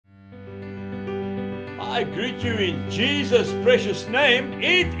I greet you in Jesus' precious name.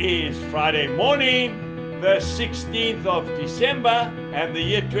 It is Friday morning, the 16th of December, and the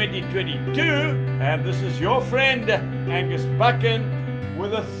year 2022. And this is your friend, Angus Buchan,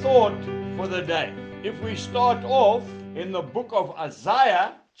 with a thought for the day. If we start off in the book of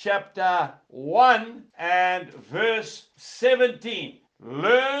Isaiah, chapter 1 and verse 17.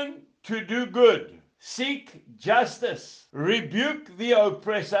 Learn to do good. Seek justice, rebuke the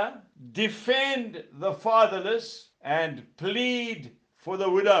oppressor, defend the fatherless, and plead for the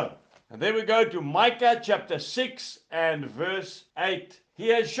widow. And then we go to Micah chapter 6 and verse 8. He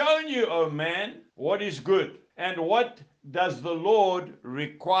has shown you, O man, what is good, and what does the Lord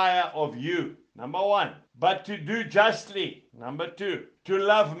require of you. Number 1, but to do justly. Number 2, to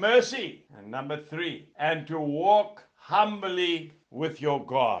love mercy. And number 3, and to walk humbly with your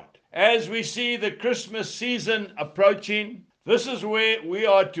God. As we see the Christmas season approaching, this is where we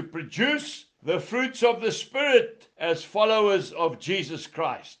are to produce the fruits of the Spirit as followers of Jesus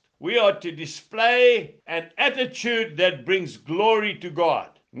Christ. We are to display an attitude that brings glory to God,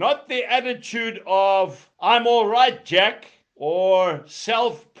 not the attitude of, I'm all right, Jack, or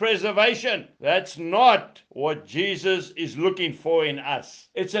self-preservation. That's not what Jesus is looking for in us.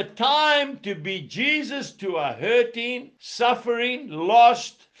 It's a time to be Jesus to a hurting, suffering,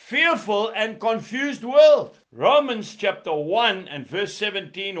 lost, fearful, and confused world. Romans chapter 1 and verse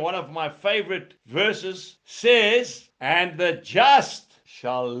 17, one of my favorite verses, says, and the just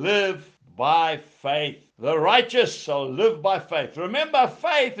shall live by faith. The righteous shall live by faith. Remember,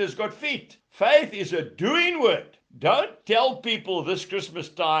 faith has got feet. Faith is a doing word. Don't tell people this Christmas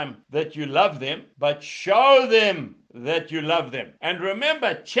time that you love them, but show them that you love them. And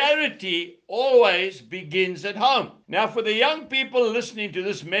remember, charity always begins at home. Now, for the young people listening to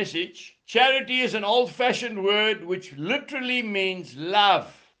this message, charity is an old-fashioned word which literally means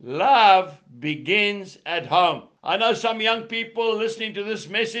love. Love begins at home. I know some young people listening to this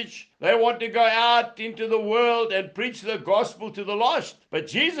message, they want to go out into the world and preach the gospel to the lost. But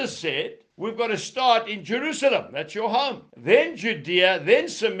Jesus said, we've got to start in Jerusalem. That's your home. Then Judea, then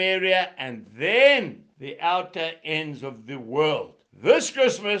Samaria, and then the outer ends of the world. This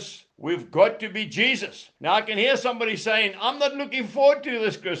Christmas, we've got to be Jesus. Now, I can hear somebody saying, I'm not looking forward to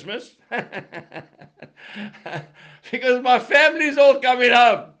this Christmas because my family's all coming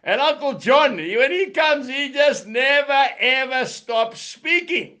home. And Uncle John, when he comes, he just never, ever stops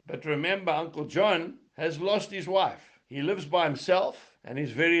speaking. But remember, Uncle John has lost his wife. He lives by himself and he's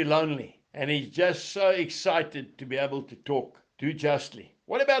very lonely. And he's just so excited to be able to talk, do justly.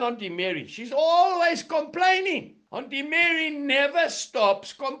 What about Auntie Mary? She's always complaining. Auntie Mary never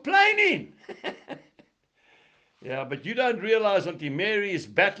stops complaining. Yeah, but you don't realize Auntie Mary is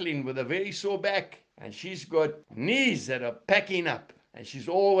battling with a very sore back. And she's got knees that are packing up. And she's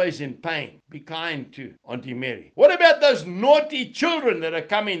always in pain. Be kind to Auntie Mary. What about those naughty children that are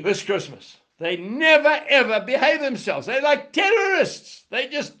coming this Christmas? They never, ever behave themselves. They're like terrorists. They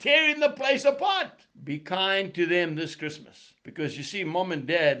just tearing the place apart. Be kind to them this Christmas. Because you see, mom and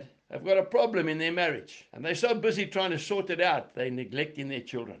dad have got a problem in their marriage. And they're so busy trying to sort it out, they're neglecting their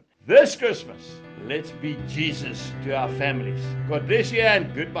children. This Christmas, let's be Jesus to our families. God bless you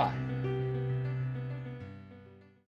and goodbye.